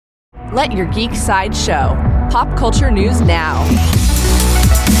Let your geek side show. Pop culture news now.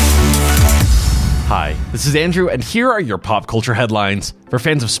 Hi, this is Andrew, and here are your pop culture headlines. For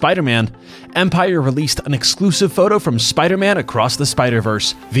fans of Spider-Man, Empire released an exclusive photo from Spider-Man Across the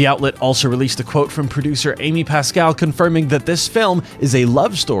Spider-Verse. The outlet also released a quote from producer Amy Pascal confirming that this film is a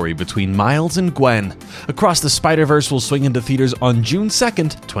love story between Miles and Gwen. Across the Spider-Verse will swing into theaters on June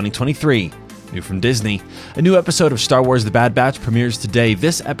 2nd, 2023. New from Disney. A new episode of Star Wars The Bad Batch premieres today.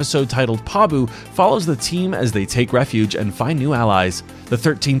 This episode, titled Pabu, follows the team as they take refuge and find new allies. The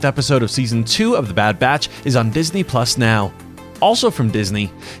 13th episode of Season 2 of The Bad Batch is on Disney Plus now. Also from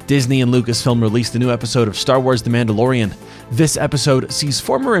Disney, Disney and Lucasfilm released a new episode of Star Wars The Mandalorian. This episode sees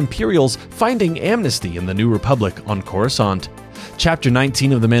former Imperials finding amnesty in the New Republic on Coruscant. Chapter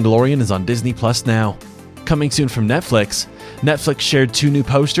 19 of The Mandalorian is on Disney Plus now. Coming soon from Netflix, Netflix shared 2 new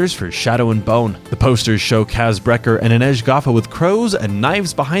posters for Shadow and Bone. The posters show Kaz Brekker and Inej Goffa with crows and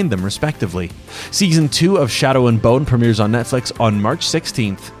knives behind them, respectively. Season 2 of Shadow and Bone premieres on Netflix on March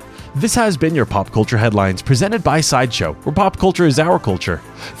 16th. This has been your Pop Culture Headlines, presented by Sideshow, where pop culture is our culture.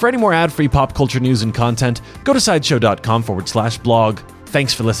 For any more ad-free pop culture news and content, go to sideshow.com/blog.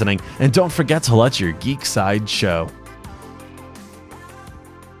 Thanks for listening, and don't forget to let your geek side show.